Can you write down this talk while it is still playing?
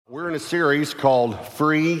We're in a series called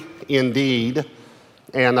Free Indeed,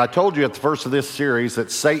 and I told you at the first of this series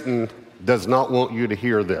that Satan does not want you to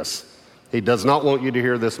hear this. He does not want you to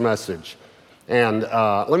hear this message. And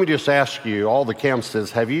let me just ask you, all the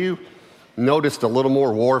campuses, have you noticed a little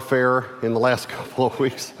more warfare in the last couple of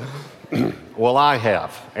weeks? Well, I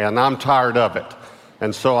have, and I'm tired of it.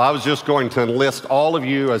 And so I was just going to enlist all of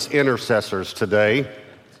you as intercessors today.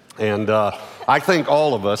 And I think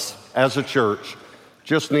all of us as a church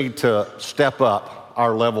just need to step up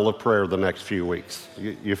our level of prayer the next few weeks.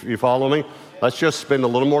 You follow me? Let's just spend a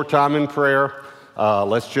little more time in prayer.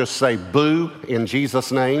 Let's just say boo in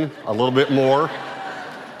Jesus' name a little bit more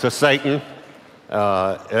to Satan.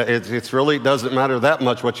 It really doesn't matter that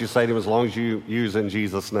much what you say to him as long as you use in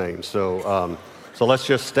Jesus' name. So let's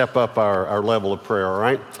just step up our level of prayer, all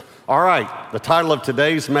right? All right, the title of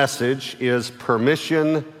today's message is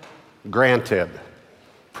Permission Granted.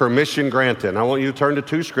 Permission granted. And I want you to turn to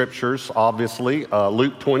two scriptures, obviously.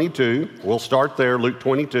 Luke 22. We'll start there, Luke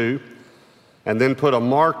 22. And then put a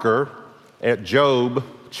marker at Job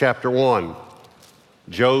chapter 1.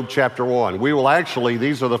 Job chapter 1. We will actually,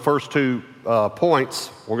 these are the first two points.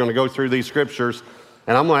 We're going to go through these scriptures.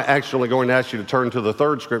 And I'm actually going to ask you to turn to the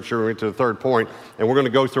third scripture, to the third point. And we're going to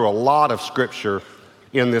go through a lot of scripture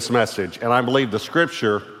in this message. And I believe the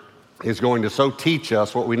scripture is going to so teach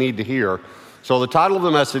us what we need to hear. So the title of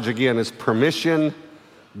the message, again, is Permission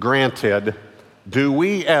Granted. Do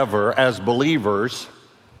we ever, as believers,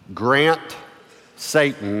 grant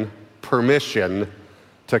Satan permission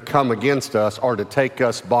to come against us or to take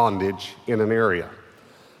us bondage in an area?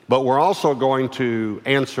 But we're also going to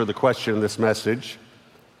answer the question in this message,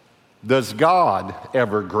 does God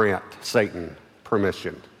ever grant Satan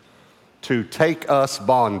permission to take us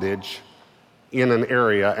bondage in an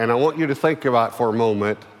area? And I want you to think about for a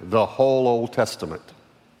moment the whole Old Testament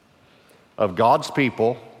of God's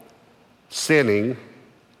people sinning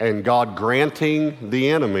and God granting the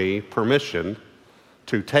enemy permission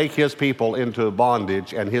to take his people into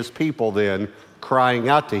bondage, and his people then crying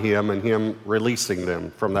out to him and him releasing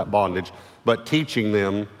them from that bondage, but teaching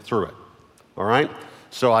them through it. All right?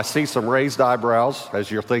 So I see some raised eyebrows as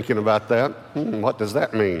you're thinking about that. What does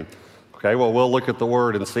that mean? Okay, well, we'll look at the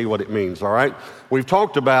word and see what it means, all right? We've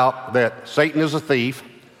talked about that Satan is a thief,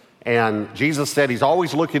 and Jesus said he's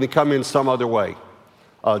always looking to come in some other way.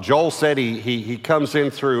 Joel said he comes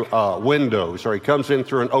in through windows, or he comes in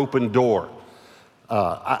through an open door.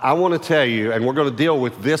 I want to tell you, and we're going to deal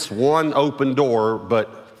with this one open door,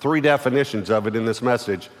 but three definitions of it in this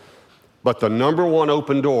message. But the number one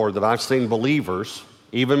open door that I've seen believers,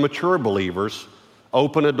 even mature believers,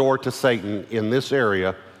 open a door to Satan in this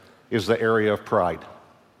area is the area of pride.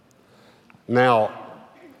 Now,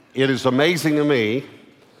 it is amazing to me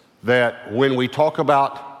that when we talk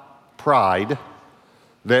about pride,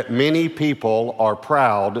 that many people are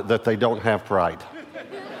proud that they don't have pride.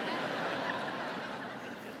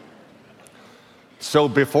 So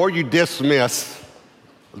before you dismiss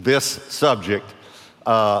this subject,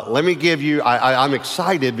 let me give you, I'm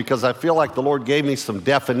excited because I feel like the Lord gave me some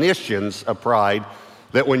definitions of pride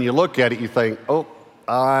that when you look at it, you think, oh,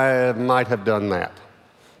 I might have done that.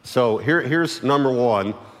 So here's number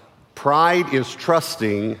one. Pride is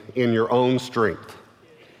trusting in your own strength.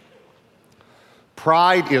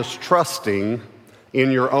 Pride is trusting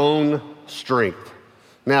in your own strength.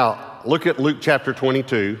 Now, look at Luke chapter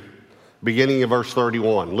 22, beginning of verse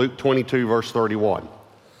 31. Luke 22, verse 31.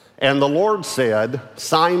 And the Lord said,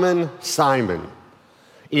 Simon, Simon,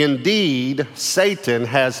 indeed Satan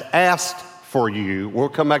has asked for you. We'll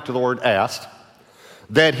come back to the word asked.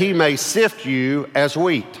 That he may sift you as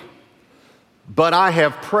wheat. But I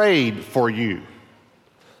have prayed for you,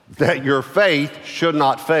 that your faith should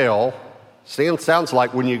not fail. See, it sounds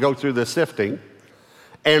like when you go through the sifting.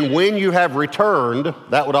 And when you have returned,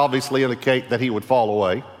 that would obviously indicate that he would fall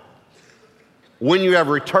away. When you have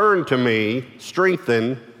returned to me,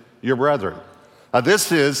 strengthen your brethren. Now,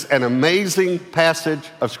 this is an amazing passage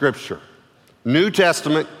of Scripture. New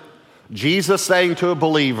Testament, Jesus saying to a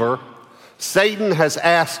believer, Satan has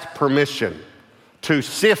asked permission to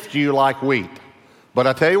sift you like wheat. But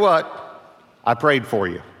I tell you what, I prayed for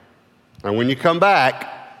you. And when you come back,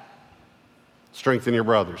 strengthen your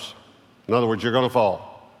brothers. In other words, you're going to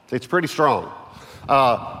fall. It's pretty strong.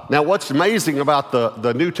 Now, what's amazing about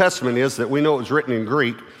the New Testament is that we know it was written in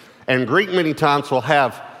Greek. And Greek many times will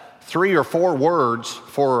have 3 or 4 words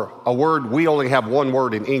for a word. We only have one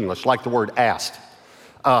word in English, like the word asked.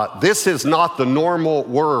 This is not the normal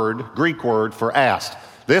word, Greek word for asked.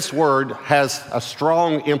 This word has a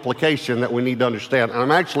strong implication that we need to understand. And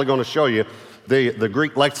I'm actually going to show you the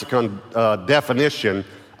Greek lexicon definition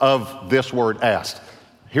of this word asked.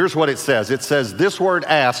 Here's what it says. It says, this word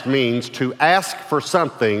ask means to ask for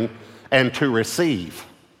something and to receive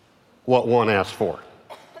what one asked for.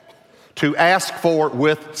 To ask for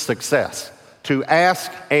with success. To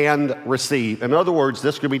ask and receive. In other words,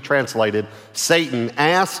 this could be translated, Satan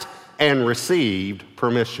asked and received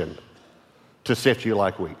permission to sift you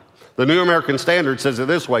like wheat. The New American Standard says it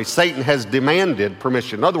this way, Satan has demanded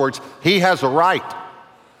permission. In other words, he has a right.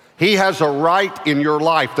 He has a right in your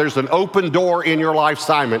life. There's an open door in your life,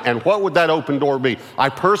 Simon. And what would that open door be? I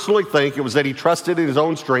personally think it was that he trusted in his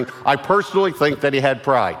own strength. I personally think that he had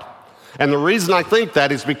pride. And the reason I think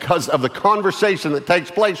that is because of the conversation that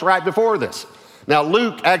takes place right before this. Now,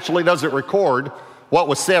 Luke actually doesn't record what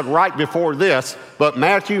was said right before this, but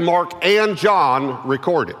Matthew, Mark, and John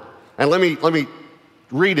record it. And let me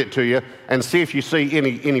read it to you and see if you see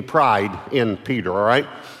any pride in Peter, all right?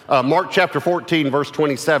 Mark chapter 14, verse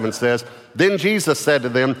 27 says, then Jesus said to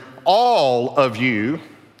them, all of you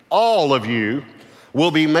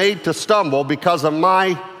will be made to stumble because of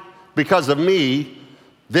me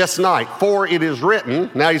this night. For it is written,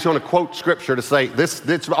 now he's going to quote scripture to say,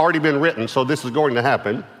 it's already been written, so this is going to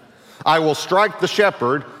happen. I will strike the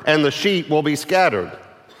shepherd, and the sheep will be scattered.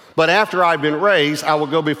 But after I've been raised, I will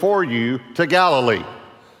go before you to Galilee.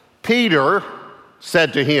 Peter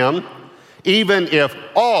said to him, even if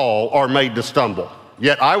all are made to stumble,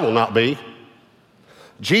 yet I will not be.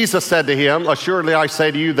 Jesus said to him, assuredly I say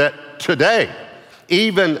to you that today,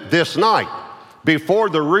 even this night, before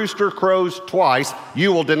the rooster crows twice,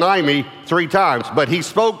 you will deny me 3 times. But he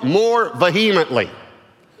spoke more vehemently,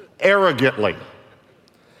 arrogantly.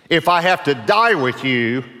 If I have to die with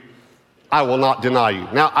you, I will not deny you.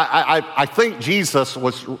 Now, I think Jesus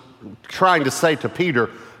was trying to say to Peter,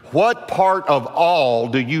 what part of all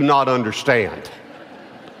do you not understand?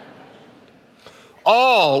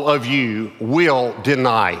 All of you will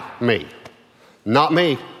deny me. Not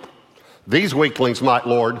me. These weaklings might,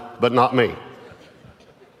 Lord, but not me.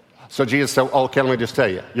 So Jesus said, okay, let me just tell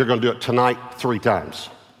you, you're going to do it tonight 3 times.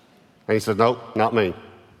 And he said, no, not me.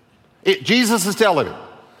 Jesus is telling him.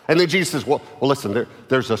 And then Jesus says, well listen,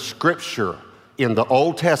 there's a scripture in the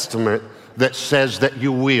Old Testament that says that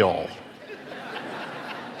you will.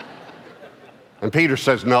 And Peter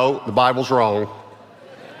says, no, the Bible's wrong.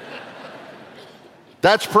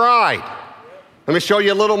 That's pride. Let me show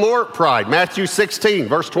you a little more pride. Matthew 16,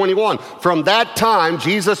 verse 21. From that time,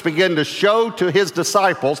 Jesus began to show to his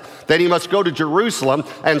disciples that he must go to Jerusalem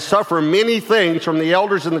and suffer many things from the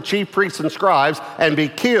elders and the chief priests and scribes and be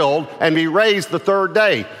killed and be raised the 3rd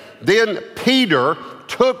day. Then Peter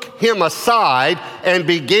took him aside and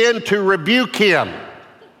began to rebuke him.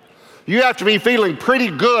 You have to be feeling pretty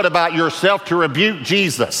good about yourself to rebuke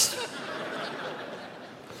Jesus.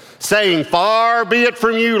 Saying, far be it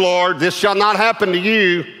from you, Lord, this shall not happen to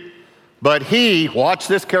you. But he, watch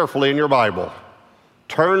this carefully in your Bible,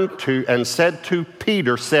 turned to and said to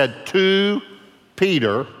Peter,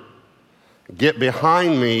 get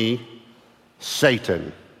behind me,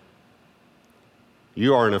 Satan.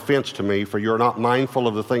 You are an offense to me, for you are not mindful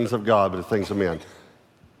of the things of God, but the things of men.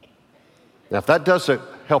 Now, if that doesn't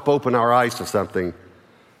help open our eyes to something,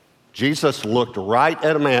 Jesus looked right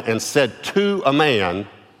at a man and said to a man,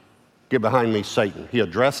 get behind me, Satan. He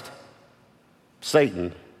addressed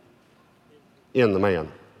Satan in the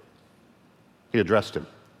man. He addressed him.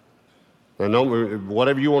 And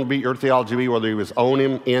whatever you want to be your theology to be, whether he was on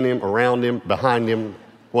him, in him, around him, behind him,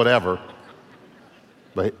 whatever.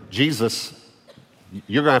 But Jesus,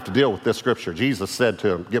 you're going to have to deal with this scripture. Jesus said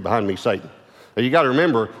to him, get behind me, Satan. Now you got to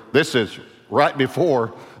remember, this is right before,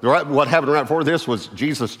 what happened right before this was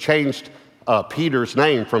Jesus changed Peter's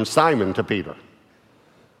name from Simon to Peter.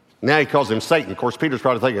 Now he calls him Satan. Of course, Peter's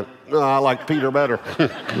probably thinking, no, I like Peter better.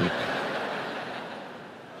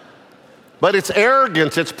 But it's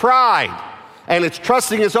arrogance, it's pride, and it's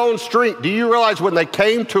trusting his own strength. Do you realize when they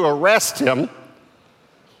came to arrest him,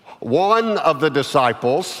 one of the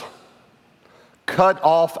disciples cut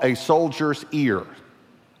off a soldier's ear?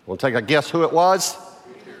 We'll take a guess who it was?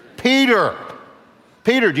 Peter.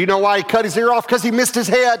 Peter, do you know why he cut his ear off? Because he missed his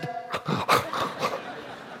head.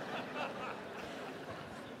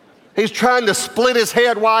 He's trying to split his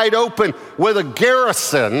head wide open with a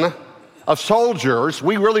garrison of soldiers.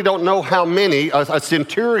 We really don't know how many. A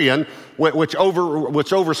centurion, which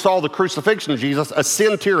oversaw the crucifixion of Jesus, a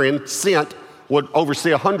centurion sent would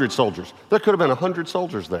oversee 100 soldiers. There could have been 100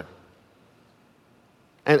 soldiers there.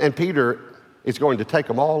 And Peter is going to take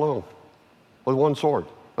them all on with one sword.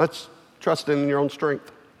 That's trusting in your own strength.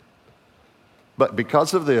 But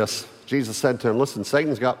because of this, Jesus said to him, listen,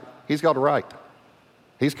 Satan's got a right.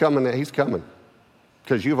 He's coming,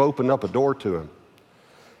 because you've opened up a door to him.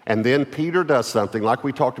 And then Peter does something like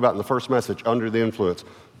we talked about in the first message, under the influence,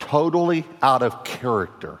 totally out of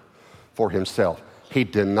character for himself. He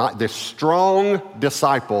denied, this strong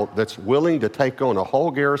disciple that's willing to take on a whole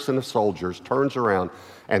garrison of soldiers turns around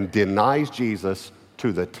and denies Jesus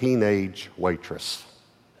to the teenage waitress.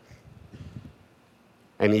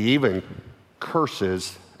 And he even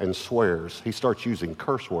curses and swears. He starts using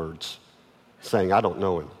curse words, saying, I don't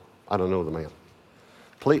know him. I don't know the man.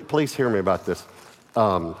 Please hear me about this.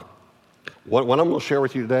 What I'm going to share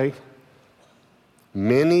with you today,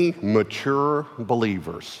 many mature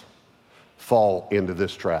believers fall into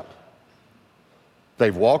this trap.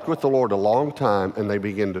 They've walked with the Lord a long time, and they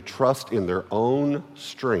begin to trust in their own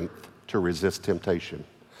strength to resist temptation.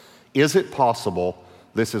 Is it possible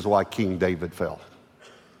this is why King David fell?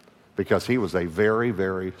 Because he was a very,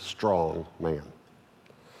 very strong man.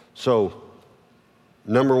 So,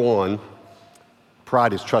 number one,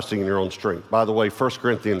 pride is trusting in your own strength. By the way, 1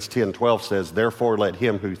 Corinthians 10:12 says, therefore let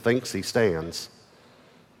him who thinks he stands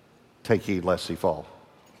take heed lest he fall.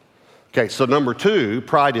 Okay, so number two,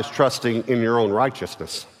 pride is trusting in your own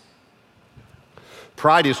righteousness.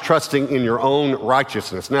 Pride is trusting in your own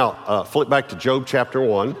righteousness. Now, flip back to Job chapter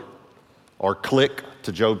 1, or click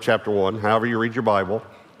to Job chapter 1, however you read your Bible,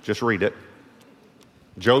 just read it.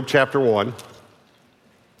 Job chapter 1.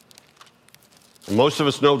 Most of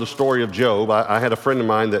us know the story of Job. I had a friend of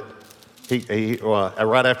mine that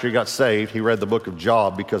right after he got saved, he read the book of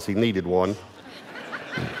Job because he needed one.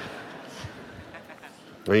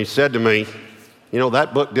 And he said to me, you know,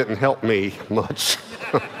 that book didn't help me much.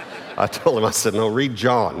 I told him, I said, no, read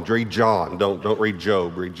John. Read John. Don't read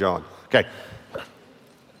Job. Read John. Okay.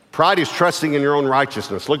 Pride is trusting in your own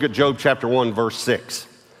righteousness. Look at Job chapter 1, verse 6.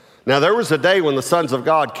 Now there was a day when the sons of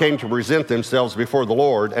God came to present themselves before the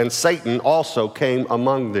Lord, and Satan also came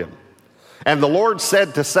among them. And the Lord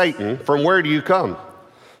said to Satan, from where do you come?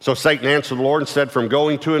 So Satan answered the Lord and said, from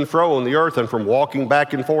going to and fro on the earth and from walking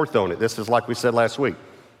back and forth on it. This is like we said last week.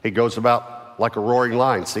 He goes about like a roaring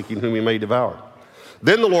lion, seeking whom he may devour.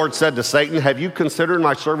 Then the Lord said to Satan, have you considered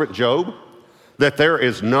my servant Job, that there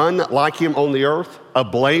is none like him on the earth, a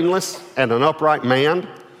blameless and an upright man,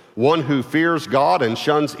 one who fears God and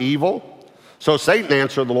shuns evil? So Satan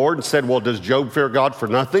answered the Lord and said, well, does Job fear God for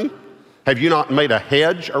nothing? Have you not made a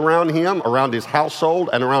hedge around him, around his household,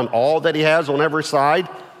 and around all that he has on every side?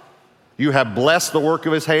 You have blessed the work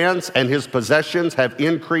of his hands, and his possessions have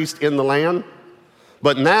increased in the land.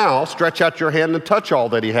 But now stretch out your hand and touch all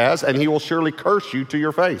that he has, and he will surely curse you to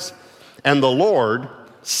your face. And the Lord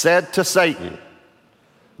said to Satan,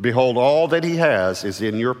 behold, all that he has is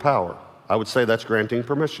in your power. I would say that's granting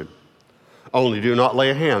permission. Only do not lay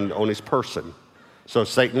a hand on his person. So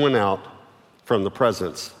Satan went out from the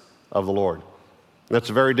presence of the Lord. That's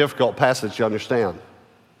a very difficult passage to understand.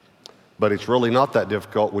 But it's really not that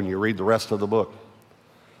difficult when you read the rest of the book.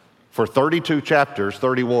 For 32 chapters,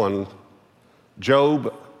 31,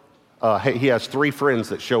 Job, he has three friends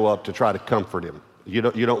that show up to try to comfort him. You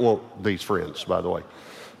don't want these friends, by the way.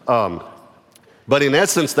 But in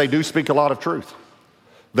essence, they do speak a lot of truth.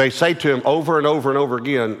 They say to him over and over and over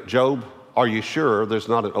again, Job, are you sure there's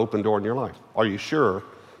not an open door in your life? Are you sure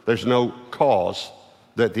there's no cause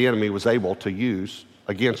that the enemy was able to use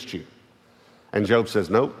against you? And Job says,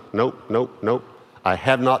 nope, nope, nope, nope. I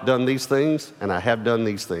have not done these things, and I have done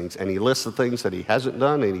these things. And he lists the things that he hasn't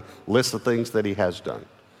done, and he lists the things that he has done. And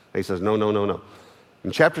he says, no, no, no, no.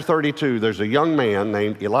 In chapter 32, there's a young man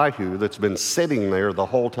named Elihu that's been sitting there the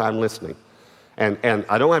whole time listening. And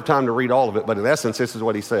I don't have time to read all of it, but in essence, this is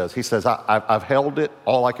what he says. He says, I've held it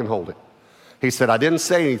all I can hold it. He said, I didn't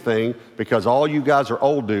say anything because all you guys are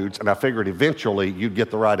old dudes, and I figured eventually you'd get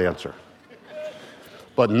the right answer.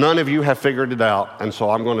 But none of you have figured it out, and so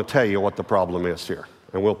I'm going to tell you what the problem is here.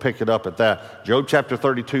 And we'll pick it up at that. Job chapter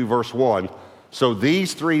 32, verse 1. So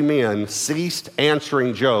these three men ceased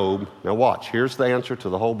answering Job. Now watch, here's the answer to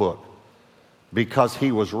the whole book. Because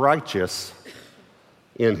he was righteous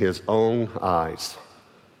in his own eyes.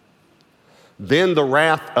 Then the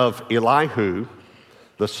wrath of Elihu,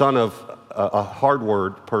 the son of a hard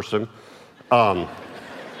word person, of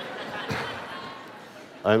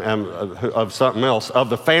something else, of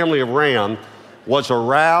the family of Ram, was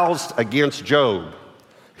aroused against Job.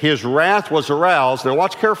 His wrath was aroused, now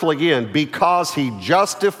watch carefully again, because he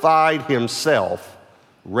justified himself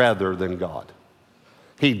rather than God.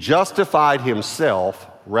 He justified himself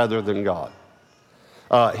rather than God.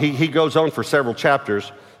 He goes on for several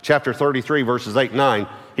chapters. Chapter 33, verses 8 and 9.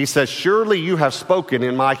 He says, surely you have spoken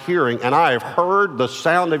in my hearing, and I have heard the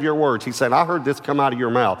sound of your words. He said, I heard this come out of your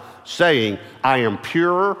mouth, saying, I am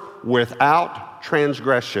pure without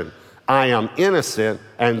transgression. I am innocent,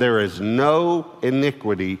 and there is no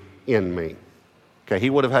iniquity in me. Okay, he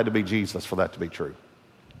would have had to be Jesus for that to be true.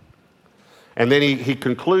 And then he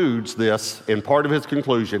concludes this, in part of his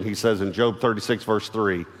conclusion, he says in Job 36, verse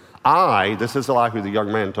 3, this is Elihu, the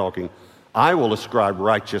young man talking, I will ascribe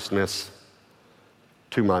righteousness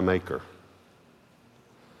to my Maker.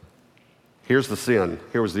 Here's the sin.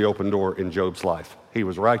 Here was the open door in Job's life. He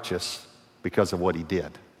was righteous because of what he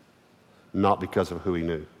did, not because of who he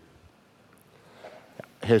knew.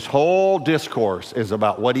 His whole discourse is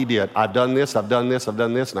about what he did. I've done this, I've done this, I've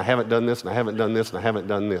done this, and I haven't done this, and I haven't done this, and I haven't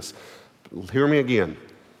done this. Hear me again.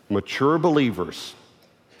 Mature believers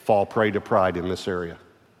fall prey to pride in this area.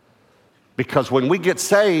 Because when we get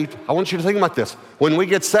saved, I want you to think about this. When we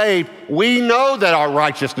get saved, we know that our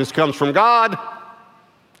righteousness comes from God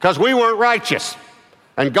because we weren't righteous.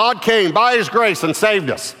 And God came by his grace and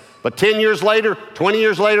saved us. But 10 years later, 20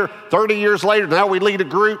 years later, 30 years later, now we lead a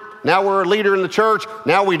group. Now we're a leader in the church.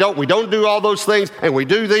 Now we don't do all those things, and we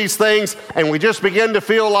do these things, and we just begin to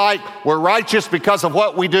feel like we're righteous because of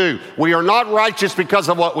what we do. We are not righteous because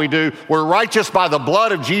of what we do. We're righteous by the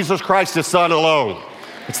blood of Jesus Christ, his Son alone.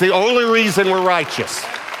 It's the only reason we're righteous.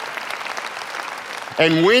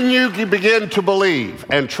 And when you begin to believe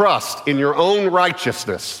and trust in your own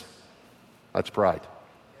righteousness, that's pride.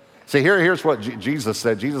 See, here's what Jesus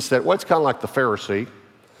said. Jesus said, well, it's kind of like the Pharisee.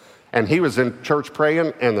 And he was in church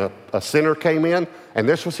praying, and a sinner came in, and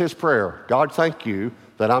this was his prayer. God, thank you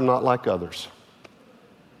that I'm not like others.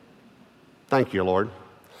 Thank you, Lord.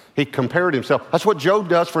 He compared himself. That's what Job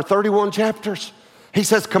does for 31 chapters. He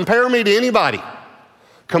says, compare me to anybody.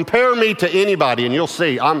 Compare me to anybody, and you'll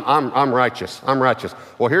see I'm righteous. I'm righteous.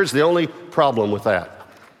 Well, here's the only problem with that,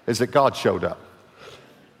 is that God showed up.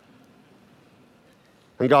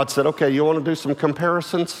 And God said, okay, you want to do some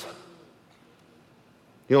comparisons?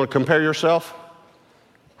 You want to compare yourself?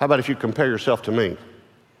 How about if you compare yourself to me?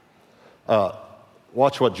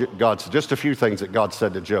 Watch what God said. Just a few things that God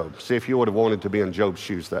said to Job. See if you would have wanted to be in Job's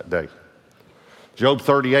shoes that day. Job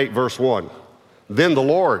 38, verse 1. Then the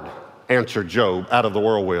Lord answered Job out of the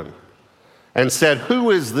whirlwind and said,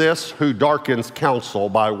 who is this who darkens counsel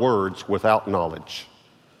by words without knowledge?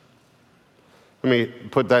 Let me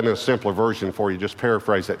put that in a simpler version for you, just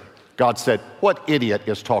paraphrase it. God said, what idiot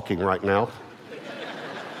is talking right now?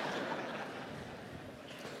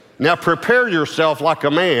 Now prepare yourself like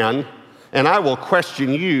a man, and I will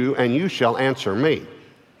question you, and you shall answer me.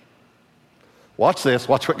 Watch this.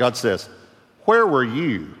 Watch what God says. Where were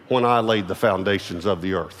you when I laid the foundations of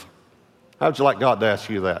the earth? How would you like God to ask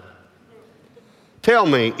you that? Tell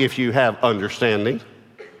me if you have understanding.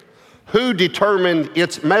 Who determined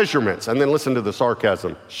its measurements? And then listen to the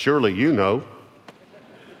sarcasm. Surely you know.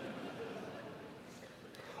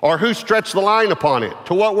 Or who stretched the line upon it?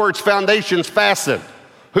 To what were its foundations fastened?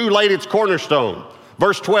 Who laid its cornerstone?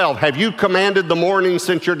 Verse 12, have you commanded the morning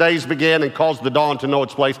since your days began and caused the dawn to know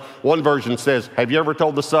its place? One version says, have you ever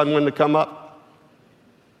told the sun when to come up?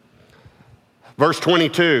 Verse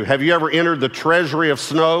 22, have you ever entered the treasury of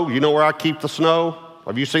snow? You know where I keep the snow?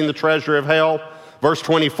 Have you seen the treasury of hell? Verse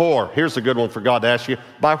 24, here's a good one for God to ask you.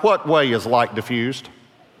 By what way is light diffused?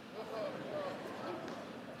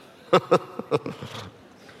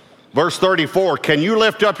 Verse 34, can you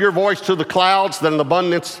lift up your voice to the clouds that an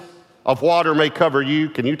abundance of water may cover you?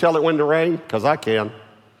 Can you tell it when to rain? Because I can.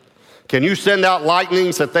 Can you send out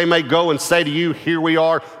lightnings that they may go and say to you, here we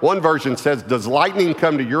are? One version says, does lightning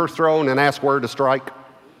come to your throne and ask where to strike?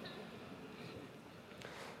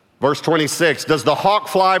 Verse 26, does the hawk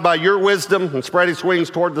fly by your wisdom and spread its wings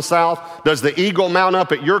toward the south? Does the eagle mount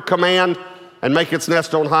up at your command and make its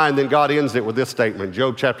nest on high? And then God ends it with this statement,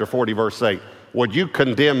 Job chapter 40, verse 8. Would you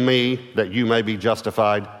condemn me that you may be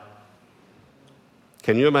justified?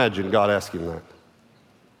 Can you imagine God asking that?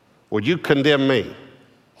 Would you condemn me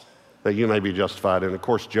that you may be justified? And of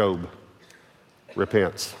course, Job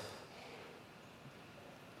repents.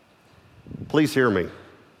 Please hear me.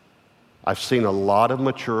 I've seen a lot of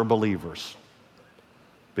mature believers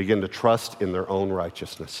begin to trust in their own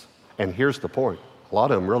righteousness. And here's the point. A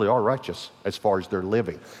lot of them really are righteous as far as their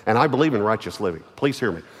living. And I believe in righteous living. Please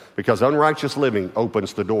hear me. Because unrighteous living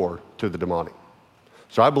opens the door to the demonic.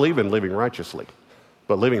 So I believe in living righteously.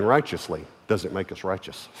 But living righteously doesn't make us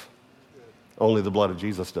righteous. Only the blood of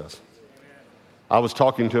Jesus does. I was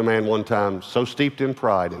talking to a man one time so steeped in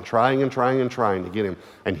pride and trying to get him.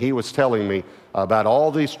 And he was telling me about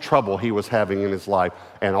all this trouble he was having in his life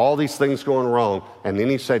and all these things going wrong. And then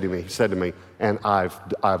he said to me, and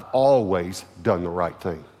I've always done the right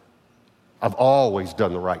thing. I've always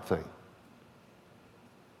done the right thing.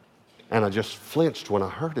 And I just flinched when I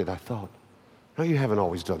heard it. I thought, no, you haven't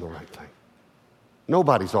always done the right thing.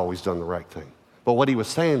 Nobody's always done the right thing. But what he was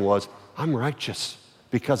saying was, I'm righteous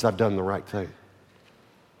because I've done the right thing.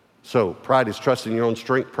 So pride is trusting your own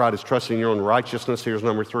strength. Pride is trusting your own righteousness. Here's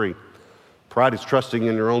number 3. Pride is trusting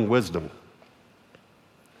in your own wisdom.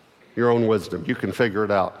 Your own wisdom. You can figure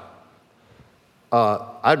it out.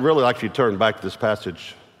 I'd really like you to turn back to this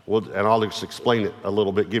passage, and I'll just explain it a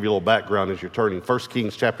little bit, give you a little background as you're turning. 1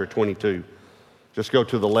 Kings chapter 22. Just go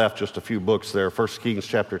to the left, just a few books there. 1 Kings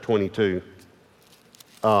chapter 22.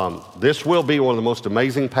 This will be one of the most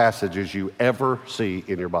amazing passages you ever see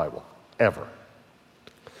in your Bible, ever.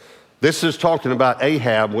 This is talking about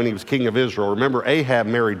Ahab when he was king of Israel. Remember, Ahab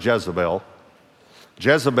married Jezebel.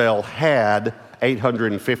 Jezebel had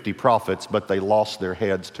 850 prophets, but they lost their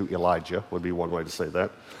heads to Elijah, would be one way to say that.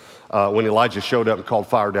 When Elijah showed up and called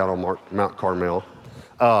fire down on Mount Carmel,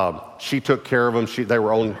 she took care of them. They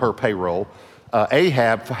were on her payroll.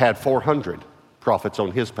 Ahab had 400 prophets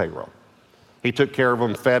on his payroll. He took care of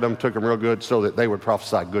them, fed them, took them real good so that they would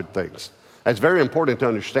prophesy good things. It's very important to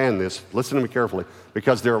understand this. Listen to me carefully,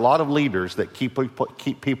 because there are a lot of leaders that keep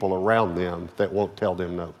people around them that won't tell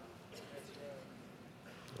them no.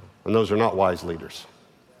 And those are not wise leaders.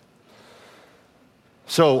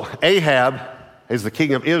 So Ahab is the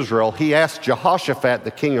king of Israel. He asked Jehoshaphat,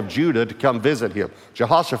 the king of Judah, to come visit him.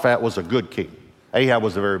 Jehoshaphat was a good king. Ahab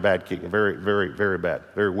was a very bad king, very, very, very bad,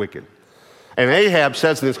 very wicked. And Ahab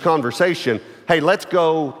says in this conversation, hey, let's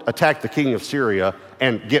go attack the king of Syria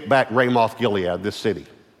and get back Ramoth Gilead, this city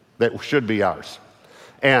that should be ours.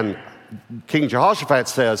 And King Jehoshaphat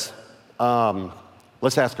says,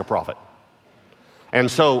 let's ask a prophet. And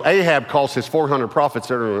so Ahab calls his 400 prophets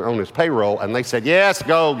that are on his payroll, and they said, yes,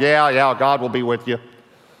 go, yeah, God will be with you.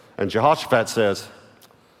 And Jehoshaphat says,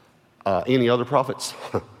 any other prophets?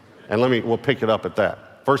 And we'll pick it up at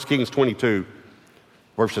that. 1 Kings 22,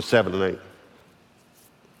 verses 7 and 8.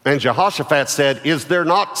 And Jehoshaphat said, is there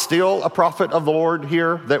not still a prophet of the Lord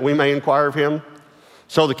here that we may inquire of him?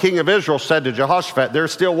 So the king of Israel said to Jehoshaphat,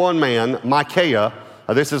 there's still one man, Micaiah.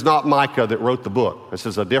 This is not Micah that wrote the book. This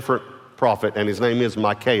is a different prophet, and his name is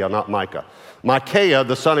Micaiah, not Micah. Micaiah,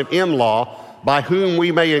 the son of Imlah, by whom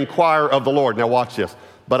we may inquire of the Lord. Now watch this.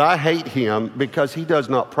 But I hate him because he does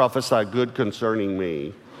not prophesy good concerning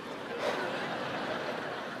me,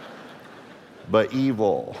 but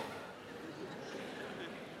evil.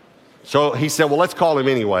 So he said, well, let's call him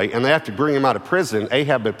anyway. And they have to bring him out of prison.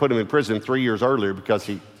 Ahab had put him in prison 3 years earlier because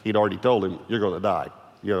he'd already told him, you're going to die.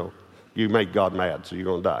 You know, you made God mad, so you're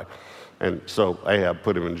going to die. And so Ahab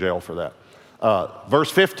put him in jail for that.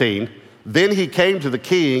 Verse 15, then he came to the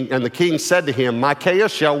king, and the king said to him, Micaiah,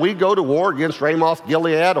 shall we go to war against Ramoth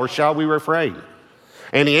Gilead, or shall we refrain?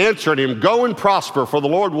 And he answered him, go and prosper, for the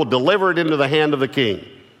Lord will deliver it into the hand of the king.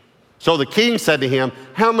 So the king said to him,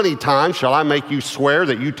 how many times shall I make you swear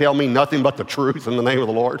that you tell me nothing but the truth in the name of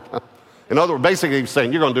the Lord? In other words, basically he's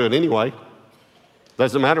saying, you're going to do it anyway.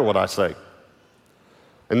 Doesn't matter what I say.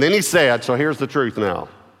 And then he said, so here's the truth now.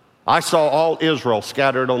 I saw all Israel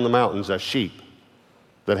scattered on the mountains as sheep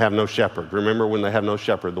that have no shepherd. Remember, when they have no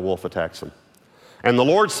shepherd, the wolf attacks them. And the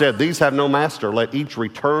Lord said, these have no master. Let each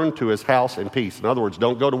return to his house in peace. In other words,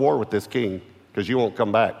 don't go to war with this king because you won't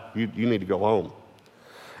come back. You need to go home.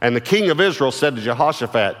 And the king of Israel said to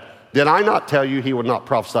Jehoshaphat, did I not tell you he would not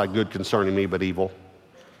prophesy good concerning me, but evil?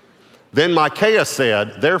 Then Micaiah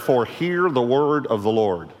said, therefore hear the word of the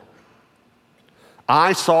Lord.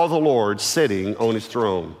 I saw the Lord sitting on his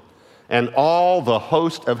throne, and all the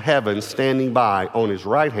host of heaven standing by on his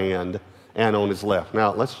right hand and on his left.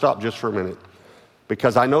 Now, let's stop just for a minute,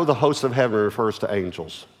 because I know the host of heaven refers to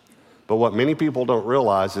angels. But what many people don't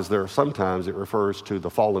realize is sometimes it refers to the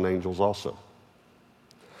fallen angels also.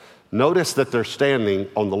 Notice that they're standing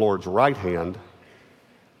on the Lord's right hand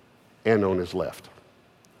and on his left.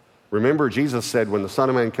 Remember, Jesus said when the Son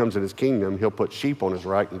of Man comes in his kingdom, he'll put sheep on his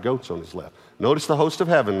right and goats on his left. Notice the host of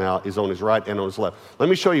heaven now is on his right and on his left. Let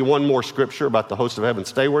me show you one more scripture about the host of heaven.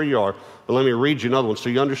 Stay where you are, but let me read you another one so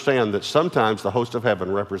you understand that sometimes the host of heaven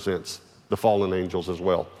represents the fallen angels as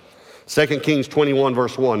well. 2 Kings 21,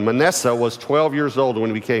 verse 1. Manasseh was 12 years old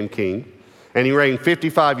when he became king, and he reigned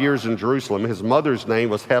 55 years in Jerusalem. His mother's name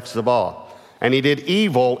was Hephzibah. And he did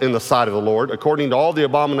evil in the sight of the Lord, according to all the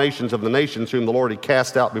abominations of the nations whom the Lord had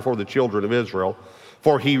cast out before the children of Israel.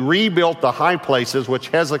 For he rebuilt the high places which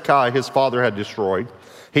Hezekiah his father had destroyed.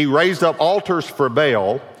 He raised up altars for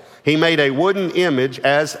Baal. He made a wooden image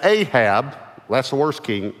as Ahab, that's the worst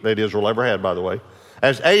king that Israel ever had, by the way,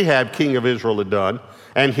 as Ahab, king of Israel, had done.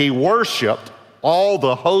 And he worshiped all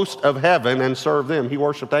the host of heaven and served them. He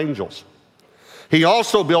worshiped angels. He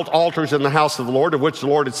also built altars in the house of the Lord, of which the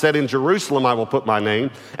Lord had said, in Jerusalem I will put my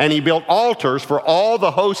name. And he built altars for all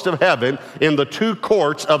the host of heaven in the two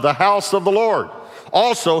courts of the house of the Lord.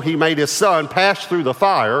 Also, he made his son pass through the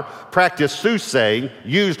fire, practiced soothsaying,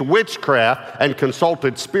 used witchcraft, and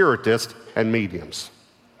consulted spiritists and mediums.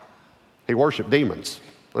 He worshiped demons.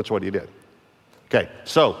 That's what he did. Okay,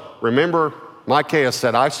 so remember, Micaiah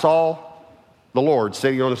said, I saw the Lord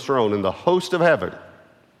sitting on his throne, and the host of heaven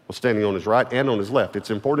was standing on his right and on his left. It's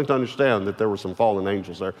important to understand that there were some fallen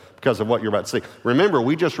angels there because of what you're about to see. Remember,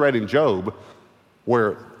 we just read in Job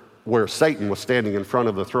where Satan was standing in front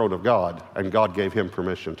of the throne of God, and God gave him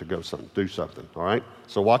permission to go do something, all right?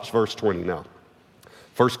 So watch verse 20 now.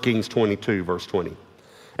 1 Kings 22, verse 20.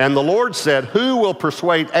 And the Lord said, who will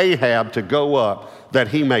persuade Ahab to go up that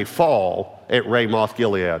he may fall at Ramoth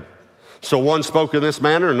Gilead? So one spoke in this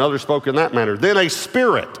manner, another spoke in that manner. Then a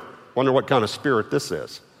spirit, wonder what kind of spirit this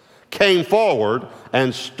is, came forward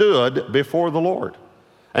and stood before the Lord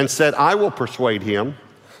and said, I will persuade him.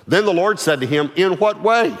 Then the Lord said to him, in what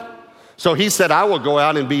way? So he said, I will go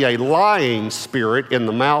out and be a lying spirit in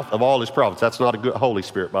the mouth of all his prophets. That's not a good Holy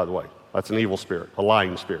Spirit, by the way. That's an evil spirit, a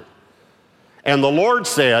lying spirit. And the Lord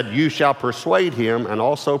said, you shall persuade him and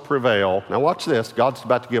also prevail. Now watch this. God's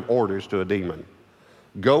about to give orders to a demon.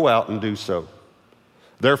 Go out and do so.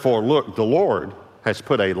 Therefore, look, the Lord has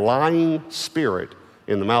put a lying spirit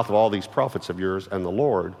in the mouth of all these prophets of yours, and the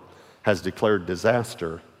Lord has declared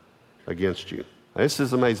disaster against you. Now, this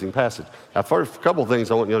is an amazing passage. Now, first, a couple of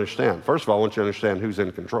things I want you to understand. First of all, I want you to understand who's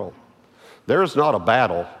in control. There is not a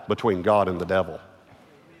battle between God and the devil.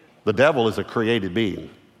 The devil is a created being.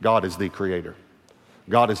 God is the creator.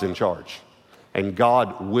 God is in charge. And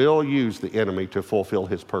God will use the enemy to fulfill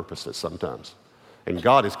his purposes sometimes. And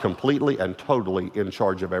God is completely and totally in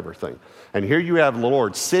charge of everything. And here you have the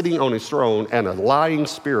Lord sitting on his throne and a lying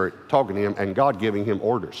spirit talking to him and God giving him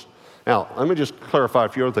orders. Now, let me just clarify a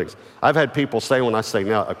few other things. I've had people say when I say,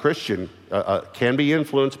 now, a Christian can be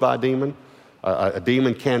influenced by a demon. A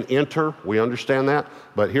demon can enter. We understand that.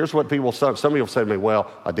 But here's what people say. Some people say to me,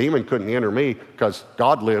 well, a demon couldn't enter me because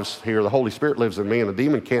God lives here. The Holy Spirit lives in me, and a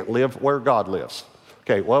demon can't live where God lives.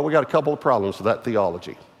 Okay, well, we got a couple of problems with that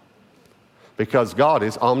theology. Because God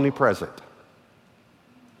is omnipresent.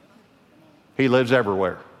 He lives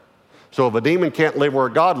everywhere. So if a demon can't live where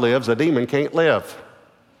God lives, a demon can't live.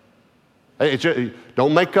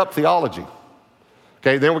 Don't make up theology.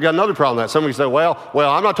 Okay, then we got another problem with that. Somebody say, well,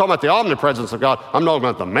 I'm not talking about the omnipresence of God. I'm talking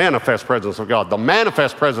about the manifest presence of God. The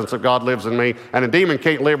manifest presence of God lives in me, and a demon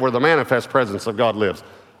can't live where the manifest presence of God lives.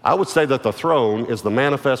 I would say that the throne is the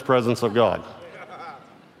manifest presence of God.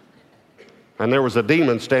 And there was a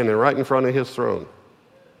demon standing right in front of his throne.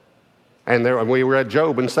 And we read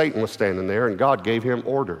Job, and Satan was standing there, and God gave him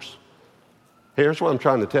orders. Here's what I'm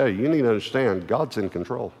trying to tell you. You need to understand, God's in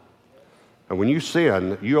control. And when you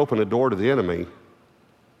sin, you open a door to the enemy,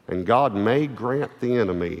 and God may grant the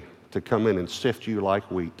enemy to come in and sift you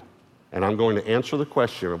like wheat. And I'm going to answer the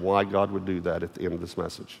question of why God would do that at the end of this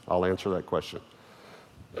message. I'll answer that question.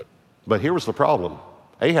 But here was the problem.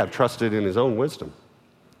 Ahab trusted in his own wisdom.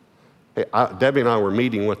 Debbie and I were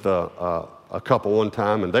meeting with a couple one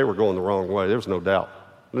time, and they were going the wrong way. There was no doubt.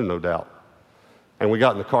 There's no doubt. And we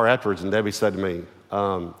got in the car afterwards, and Debbie said to me,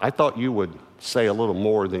 I thought you would say a little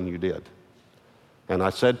more than you did. And I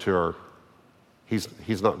said to her, he's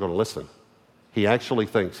not going to listen. He actually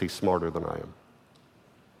thinks he's smarter than I am.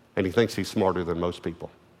 And he thinks he's smarter than most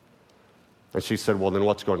people. And she said, well, then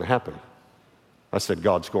what's going to happen? I said,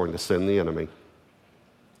 God's going to send the enemy,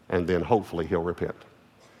 and then hopefully he'll repent.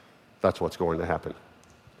 That's what's going to happen.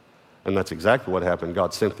 And that's exactly what happened.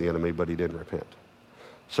 God sent the enemy, but he didn't repent.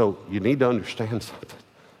 So you need to understand something.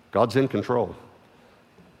 God's in control.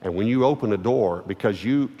 And when you open a door because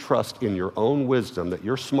you trust in your own wisdom that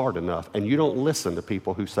you're smart enough and you don't listen to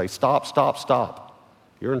people who say, stop, stop, stop,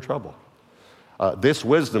 you're in trouble. This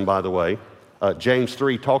wisdom, by the way, James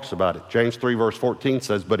 3 talks about it. James 3 verse 14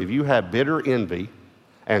 says, but if you have bitter envy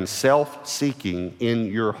and self-seeking in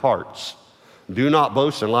your hearts, do not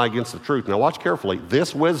boast and lie against the truth. Now watch carefully.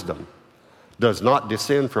 This wisdom does not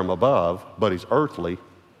descend from above, but is earthly,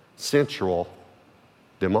 sensual,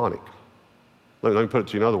 demonic. Let me put it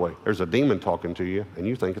to you another way. There's a demon talking to you, and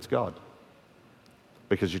you think it's God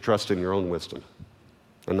because you trust in your own wisdom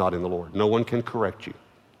and not in the Lord. No one can correct you.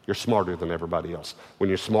 You're smarter than everybody else. When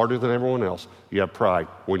you're smarter than everyone else, you have pride.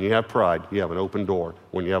 When you have pride, you have an open door.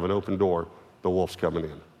 When you have an open door, the wolf's coming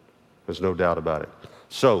in. There's no doubt about it.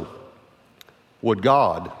 So, would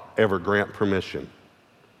God ever grant permission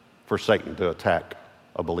for Satan to attack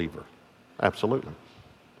a believer? Absolutely.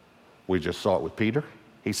 We just saw it with Peter.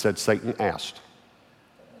 He said Satan asked.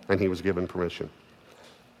 and he was given permission.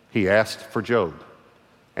 He asked for Job,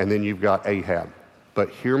 and then you've got Ahab. But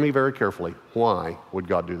hear me very carefully. Why would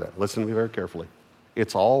God do that? Listen to me very carefully.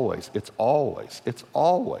 It's always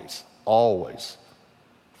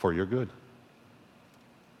for your good.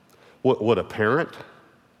 Would a parent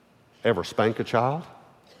ever spank a child?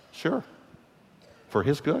 Sure, for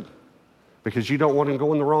his good, because you don't want him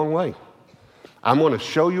going the wrong way. I'm going to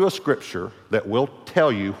show you a scripture that will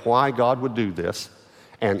tell you why God would do this,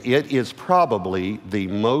 and it is probably the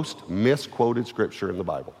most misquoted scripture in the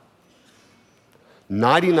Bible.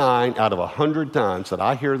 99 out of 100 times that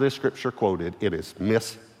I hear this scripture quoted, it is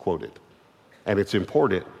misquoted, and it's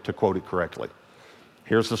important to quote it correctly.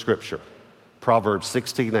 Here's the scripture, Proverbs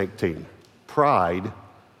 16:18. Pride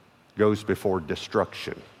goes before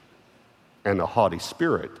destruction, and a haughty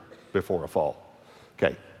spirit before a fall.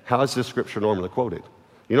 Okay, how is this scripture normally quoted?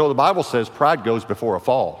 You know, the Bible says pride goes before a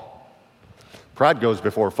fall. Pride goes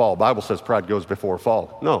before a fall. The Bible says pride goes before a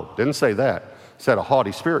fall. No, didn't say that. It said a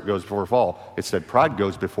haughty spirit goes before a fall. It said pride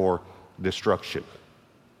goes before destruction.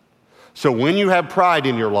 So when you have pride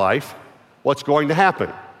in your life, what's going to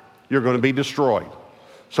happen? You're going to be destroyed.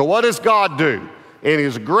 So what does God do? In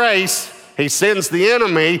His grace, He sends the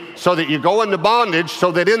enemy so that you go into bondage,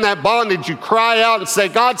 so that in that bondage you cry out and say,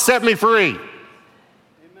 God, set me free. Amen.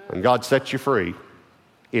 And God sets you free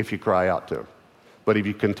if you cry out to Him. But if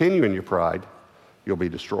you continue in your pride, you'll be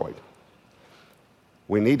destroyed.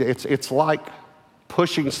 It's like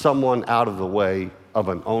pushing someone out of the way of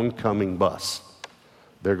an oncoming bus.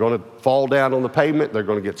 They're going to fall down on the pavement, they're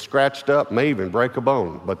going to get scratched up, may even break a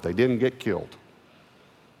bone, but they didn't get killed.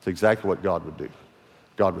 It's exactly what God would do.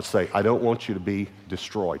 God would say, I don't want you to be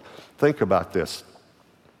destroyed. Think about this.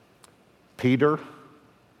 Peter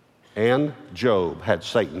and Job had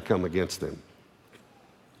Satan come against them,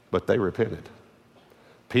 but they repented.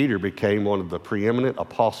 Peter became one of the preeminent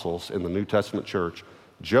apostles in the New Testament church.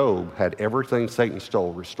 Job had everything Satan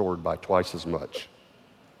stole restored by twice as much.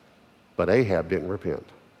 But Ahab didn't repent.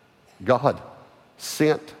 God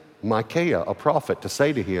sent Micaiah, a prophet, to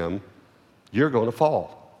say to him, you're going to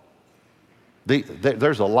fall.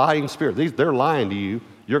 There's a lying spirit. They're lying to you.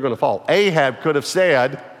 You're going to fall. Ahab could have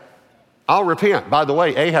said, I'll repent. By the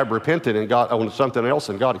way, Ahab repented and got on something else,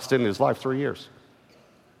 and God extended his life 3 years.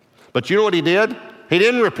 But you know what he did? He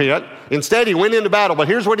didn't repent. Instead, he went into battle. But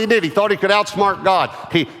here's what he did. He thought he could outsmart God.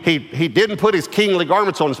 He didn't put his kingly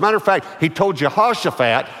garments on. As a matter of fact, he told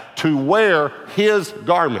Jehoshaphat to wear his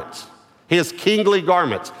garments, his kingly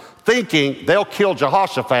garments, thinking they'll kill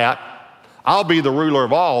Jehoshaphat. I'll be the ruler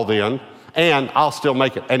of all then, and I'll still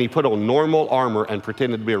make it. And he put on normal armor and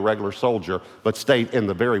pretended to be a regular soldier, but stayed in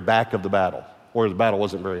the very back of the battle, where the battle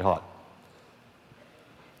wasn't very hot.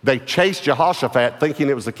 They chased Jehoshaphat thinking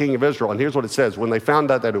it was the king of Israel. And here's what it says. When they found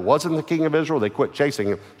out that it wasn't the king of Israel, they quit chasing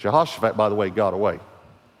him. Jehoshaphat, by the way, got away.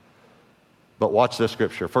 But watch this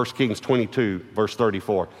scripture. 1 Kings 22, verse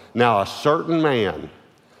 34. Now a certain man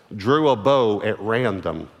drew a bow at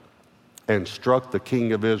random and struck the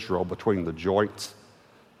king of Israel between the joints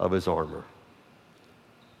of his armor.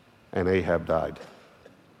 And Ahab died.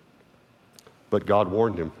 But God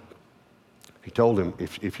warned him. He told him,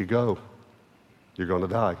 if you go, you're going to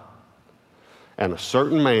die. And a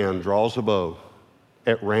certain man draws a bow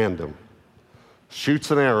at random,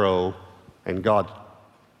 shoots an arrow, and God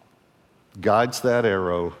guides that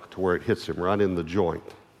arrow to where it hits him right in the joint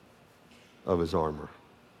of his armor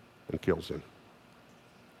and kills him.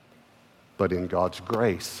 But in God's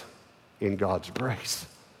grace, He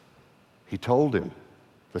told him,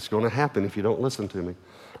 that's going to happen if you don't listen to me.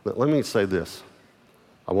 But let me say this.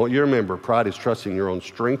 I want you to remember, pride is trusting your own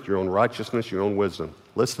strength, your own righteousness, your own wisdom.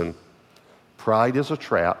 Listen, pride is a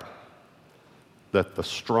trap that the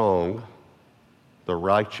strong, the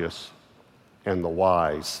righteous, and the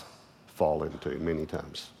wise fall into many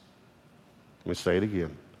times. Let me say it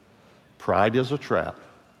again. Pride is a trap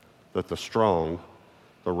that the strong,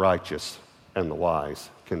 the righteous, and the wise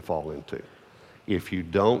can fall into. If you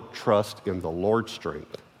don't trust in the Lord's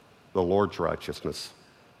strength, the Lord's righteousness,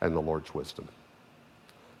 and the Lord's wisdom.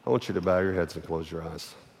 I want you to bow your heads and close your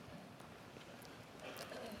eyes.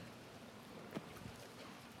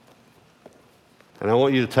 And I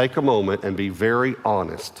want you to take a moment and be very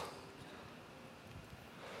honest.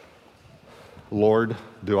 Lord,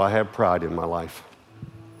 do I have pride in my life?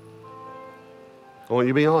 I want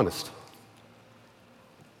you to be honest.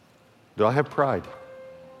 Do I have pride?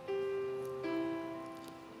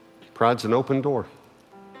 Pride's an open door.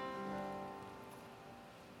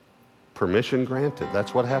 Permission granted.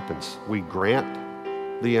 That's what happens. We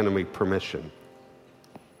grant the enemy permission.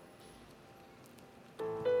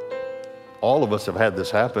 All of us have had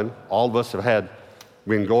this happen. All of us have had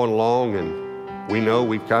been going along, and we know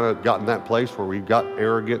we've kind of gotten that place where we've got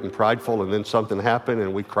arrogant and prideful, and then something happened,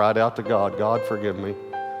 and we cried out to God, God, forgive me.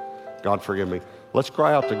 God, forgive me. Let's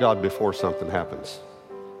cry out to God before something happens.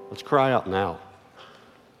 Let's cry out now.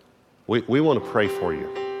 We want to pray for you.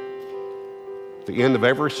 At the end of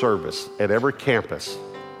every service, at every campus,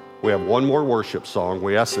 we have one more worship song.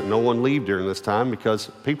 We ask that no one leave during this time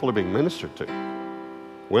because people are being ministered to.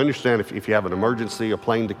 We understand if you have an emergency, a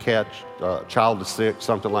plane to catch, a child is sick,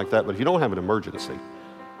 something like that, but if you don't have an emergency,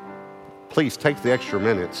 please take the extra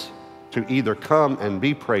minutes to either come and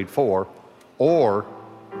be prayed for or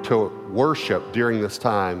to worship during this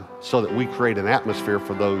time so that we create an atmosphere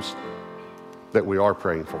for those that we are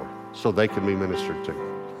praying for so they can be ministered to.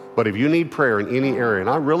 But if you need prayer in any area, and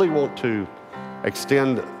I really want to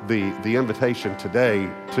extend the invitation today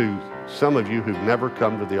to some of you who've never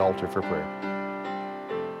come to the altar for prayer.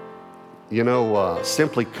 You know,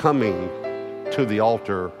 simply coming to the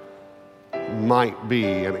altar might be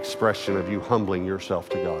an expression of you humbling yourself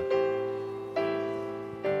to God.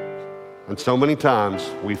 And so many times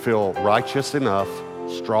we feel righteous enough,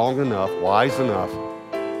 strong enough, wise enough,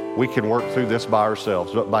 we can work through this by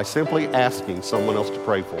ourselves. But by simply asking someone else to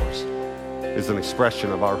pray for us is an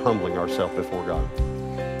expression of our humbling ourselves before God.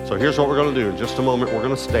 So here's what we're going to do. In just a moment, we're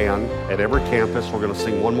going to stand at every campus. We're going to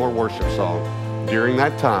sing one more worship song. During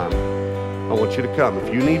that time, I want you to come.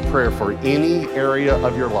 If you need prayer for any area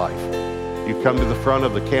of your life, you come to the front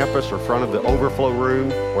of the campus or front of the overflow room,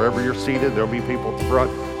 wherever you're seated, there'll be people at the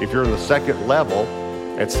front. If you're in the second level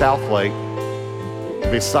at Southlake,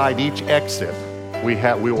 beside each exit, we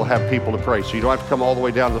will have people to pray. So you don't have to come all the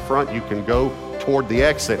way down to the front. You can go toward the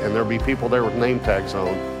exit, and there'll be people there with name tags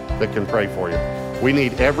on that can pray for you. We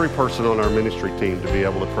need every person on our ministry team to be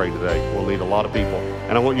able to pray today. We'll need a lot of people.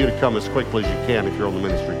 And I want you to come as quickly as you can if you're on the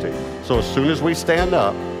ministry team. So as soon as we stand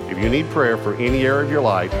up, if you need prayer for any area of your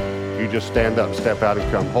life, you just stand up, step out,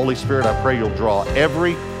 and come. Holy Spirit, I pray you'll draw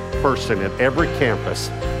every person at every campus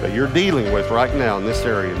that you're dealing with right now in this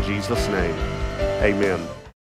area in Jesus' name. Amen.